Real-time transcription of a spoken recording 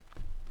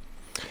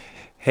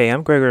Hey,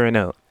 I'm Gregory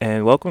Renault,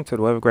 and welcome to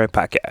the Web of Greg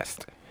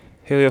podcast.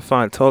 Here you'll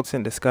find talks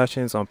and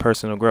discussions on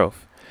personal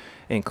growth,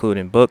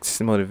 including books,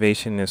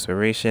 motivation,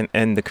 inspiration,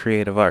 and the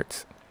creative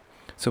arts.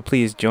 So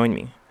please join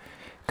me.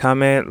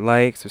 Comment,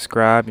 like,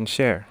 subscribe, and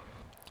share.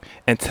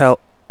 And tell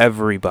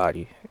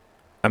everybody.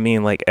 I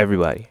mean, like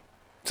everybody.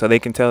 So they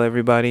can tell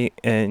everybody,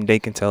 and they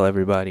can tell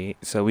everybody,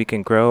 so we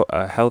can grow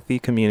a healthy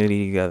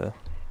community together.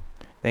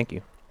 Thank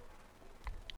you.